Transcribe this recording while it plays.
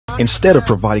instead of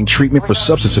providing treatment for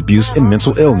substance abuse and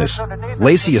mental illness.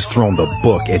 Lacey has thrown the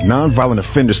book at nonviolent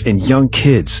offenders and young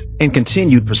kids and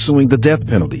continued pursuing the death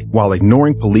penalty while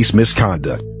ignoring police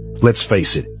misconduct. Let's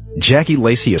face it, Jackie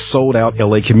Lacey has sold out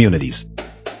LA communities.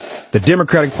 The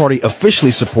Democratic Party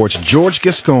officially supports George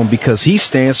Gascon because he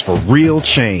stands for real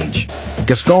change.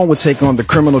 Gascon would take on the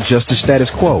criminal justice status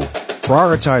quo,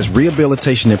 prioritize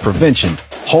rehabilitation and prevention,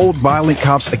 hold violent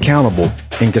cops accountable,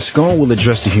 and Gascon will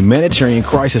address the humanitarian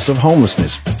crisis of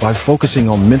homelessness by focusing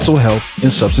on mental health and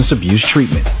substance abuse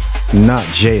treatment, not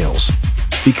jails.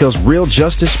 Because real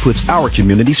justice puts our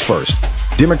communities first.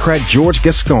 Democrat George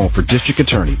Gascon for District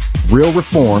Attorney. Real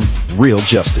reform, real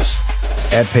justice.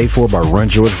 Ad paid for by Run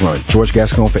George Run. George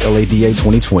Gascon for LADA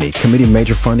 2020. Committee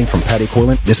major funding from Patty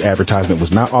Quillen. This advertisement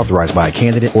was not authorized by a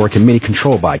candidate or a committee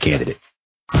controlled by a candidate.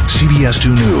 CBS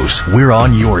 2 News, we're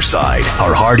on your side.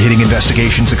 Our hard-hitting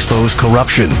investigations expose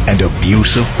corruption and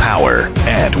abuse of power.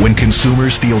 And when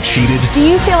consumers feel cheated... Do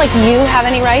you feel like you have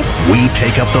any rights? We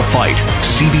take up the fight.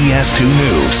 CBS 2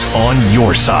 News, on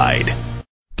your side.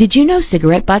 Did you know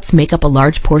cigarette butts make up a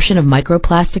large portion of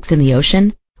microplastics in the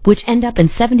ocean, which end up in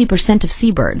 70% of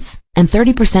seabirds and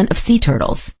 30% of sea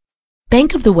turtles?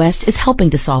 Bank of the West is helping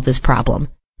to solve this problem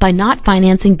by not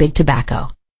financing big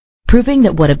tobacco, proving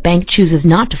that what a bank chooses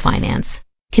not to finance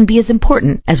can be as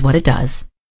important as what it does.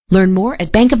 Learn more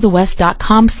at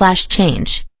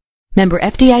bankofthewest.com/change. Member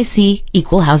FDIC,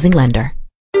 Equal Housing Lender.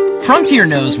 Frontier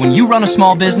knows when you run a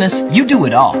small business, you do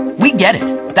it all. We get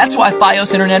it. That's why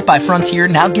Fios Internet by Frontier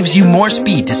now gives you more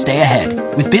speed to stay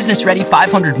ahead. With business-ready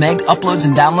 500 meg uploads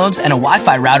and downloads and a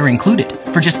Wi-Fi router included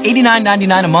for just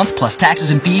 $89.99 a month plus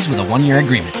taxes and fees with a 1-year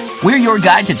agreement. We're your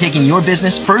guide to taking your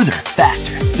business further,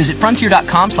 faster. Visit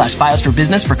frontier.com/Fios for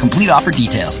business for complete offer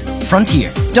details.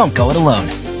 Frontier. Don't go it alone.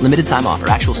 Limited time offer.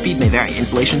 Actual speed may vary.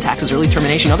 Installation, taxes, early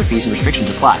termination, other fees and restrictions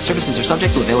apply. Services are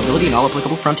subject to availability and all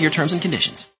applicable Frontier terms and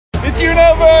conditions. It's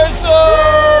Universal!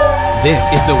 This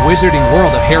is the wizarding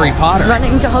world of Harry Potter.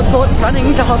 Running to Hogwarts,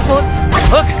 running to Hogwarts.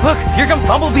 Look, here comes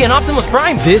Bumblebee and Optimus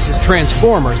Prime. This is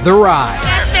Transformers The Ride.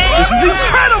 This is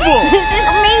incredible! This is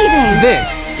amazing!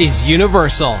 This is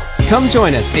Universal. Come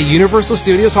join us at Universal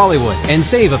Studios Hollywood and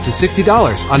save up to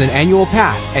 $60 on an annual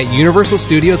pass at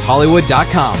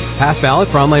universalstudioshollywood.com. Pass valid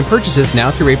for online purchases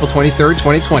now through April 23rd,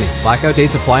 2020. Blackout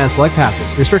dates apply on select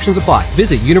passes. Restrictions apply.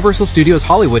 Visit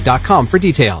universalstudioshollywood.com for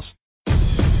details.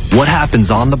 What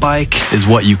happens on the bike is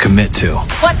what you commit to.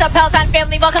 What's up, Peloton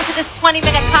family? Welcome to this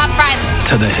 20-minute pop ride.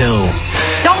 To the hills.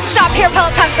 Don't stop here,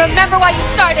 Peloton. Remember why you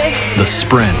started. The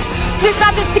sprints. We've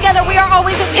got this together. We are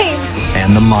always a team.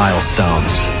 And the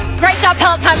milestones. Great job,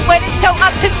 Peloton. Way to show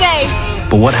up today.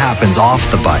 But what happens off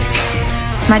the bike?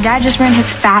 My dad just ran his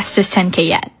fastest 10K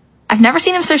yet. I've never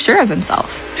seen him so sure of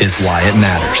himself. Is why it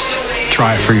matters.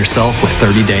 Try it for yourself with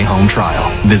 30-day home trial.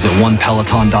 Visit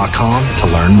onepeloton.com to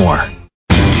learn more.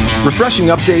 Refreshing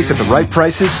updates at the right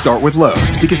prices start with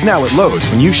Lowe's, because now at Lowe's,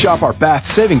 when you shop our bath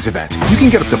savings event, you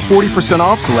can get up to 40%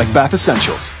 off select bath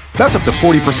essentials. That's up to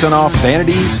 40% off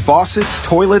vanities, faucets,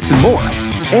 toilets, and more.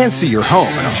 And see your home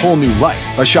in a whole new light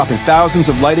by shopping thousands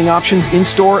of lighting options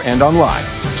in-store and online.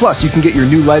 Plus, you can get your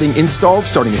new lighting installed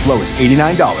starting as low as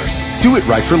 $89. Do it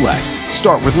right for less.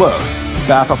 Start with Lowe's.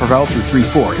 Bath offer valid through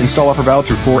 3/4. Install offer valid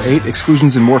through 4/8.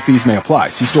 Exclusions and more fees may apply.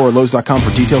 See store at Lowe's.com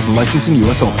for details and licensing.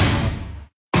 U.S. only.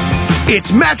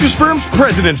 It's Mattress Firm's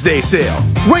President's Day sale.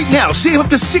 Right now, save up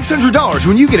to $600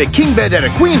 when you get a king bed at a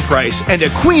queen price and a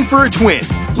queen for a twin.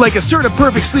 Like a Serta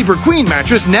Perfect Sleeper Queen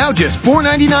mattress, now just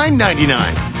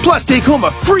 $499.99. Plus, take home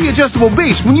a free adjustable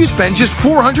base when you spend just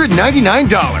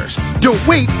 $499. Don't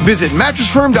wait. Visit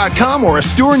MattressFirm.com or a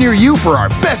store near you for our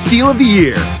best deal of the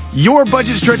year. Your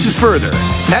budget stretches further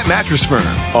at Mattress Firm.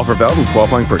 Offer valid with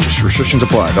qualifying purchase. Restrictions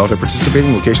apply. Valid at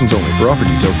participating locations only. For offer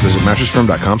details, visit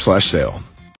MattressFirm.com/sale.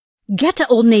 Get to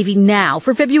Old Navy now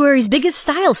for February's biggest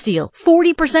style steal.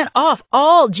 40% off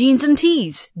all jeans and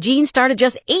tees. Jeans start at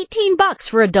just $18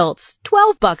 for adults,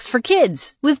 $12 for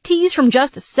kids. With tees from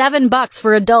just $7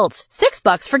 for adults,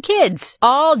 $6 for kids.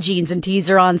 All jeans and tees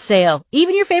are on sale.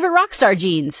 Even your favorite Rockstar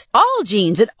jeans. All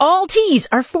jeans and all tees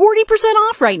are 40%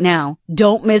 off right now.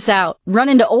 Don't miss out. Run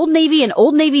into Old Navy and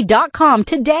OldNavy.com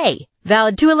today.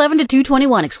 Valid 2/11 to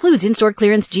 2/21. Excludes in-store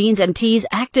clearance jeans and tees,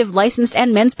 active, licensed,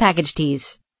 and men's package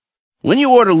tees. When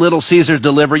you order Little Caesars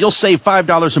Delivery, you'll save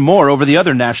 $5 or more over the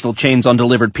other national chains on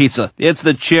delivered pizza. It's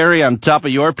the cherry on top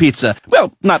of your pizza.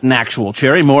 Well, not an actual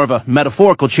cherry, more of a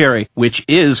metaphorical cherry, which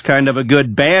is kind of a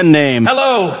good band name.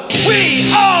 Hello,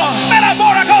 we are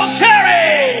Metaphorical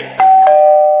Cherry!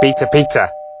 Pizza, pizza.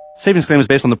 Savings claim is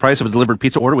based on the price of a delivered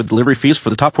pizza order with delivery fees for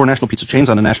the top 4 national pizza chains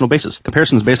on a national basis.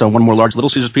 Comparison is based on 1 more large Little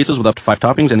Caesars pizzas with up to 5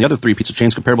 toppings and the other 3 pizza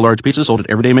chains comparable large pizzas sold at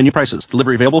everyday menu prices.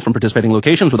 Delivery available from participating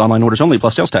locations with online orders only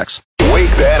plus sales tax. Wake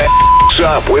that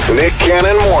up with Nick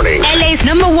Cannon Mornings. LA's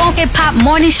 #1 hip-hop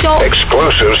morning show.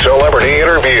 Exclusive celebrity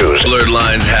interviews. Blurred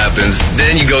lines happens.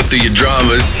 Then you go through your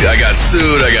dramas. I got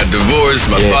sued. I got divorced.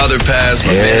 My father passed.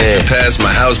 My manager passed.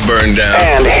 My house burned down.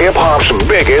 And hip-hop's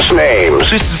biggest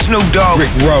names. This is Snoop Dogg. Rick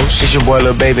Ross. It's your boy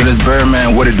Lil Baby. This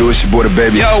Birdman. What it do? It's your boy The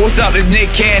Baby. Yo, what's up? It's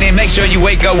Nick Cannon. Make sure you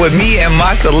wake up with me and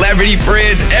my celebrity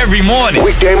friends every morning.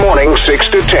 Weekday morning, 6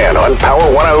 to 10 on Power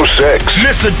 106.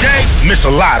 Miss a day, miss a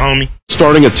lot, homie.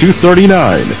 Starting at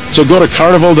 $239. So go to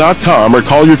Carnival.com or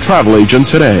call your travel agent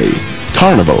today.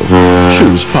 Carnival.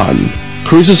 Choose fun.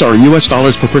 Cruises are U.S.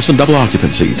 dollars per person, double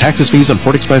occupancy. Taxes, fees, and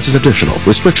port expenses additional.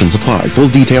 Restrictions apply. Full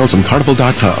details on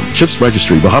Carnival.com. Ships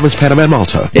registry, Bahamas, Panama, and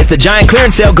Malta. It's the giant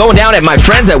clearance sale going down at my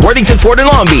friends at Worthington Ford in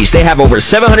Long Beach. They have over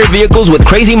 700 vehicles with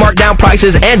crazy markdown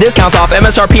prices and discounts off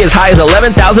MSRP as high as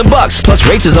 $11,000 plus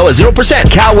rates as low as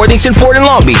 0%. Cal Worthington Ford in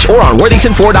Long Beach or on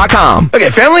WorthingtonFord.com. Okay,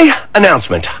 family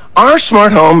announcement. Our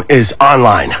smart home is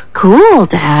online. Cool,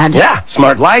 Dad. Yeah,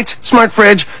 smart light, smart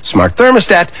fridge, smart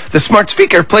thermostat. The smart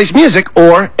speaker plays music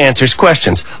or answers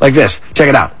questions. Like this. Check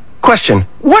it out. Question.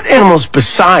 What animals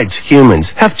besides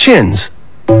humans have chins?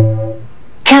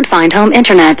 Can't find home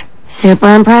internet.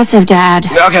 Super impressive, Dad.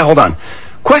 Okay, hold on.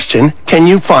 Question. Can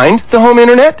you find the home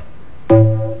internet?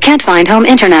 Can't find home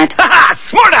internet. Haha!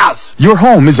 Smart house! Your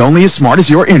home is only as smart as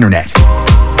your internet.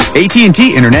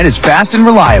 AT&T Internet is fast and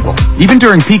reliable, even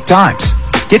during peak times.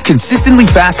 Get consistently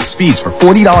fast speeds for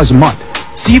 $40 a month.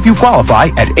 See if you qualify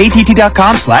at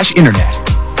att.com/internet.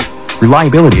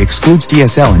 Reliability excludes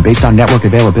DSL and based on network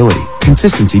availability.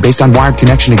 Consistency based on wired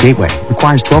connection to gateway.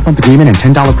 Requires 12-month agreement and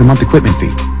 $10 per month equipment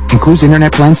fee. Includes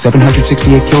internet plans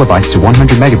 768 kilobytes to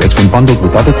 100 megabits when bundled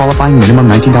with other qualifying minimum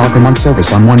 $19 per month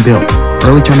service on one bill.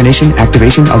 Early termination,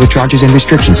 activation, other charges, and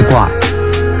restrictions apply.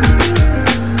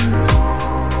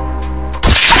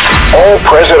 All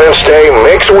President's Day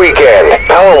mix weekend.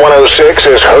 Power 106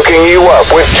 is hooking you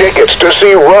up with tickets to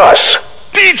see Russ.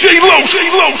 DJ Low,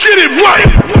 get it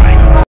right.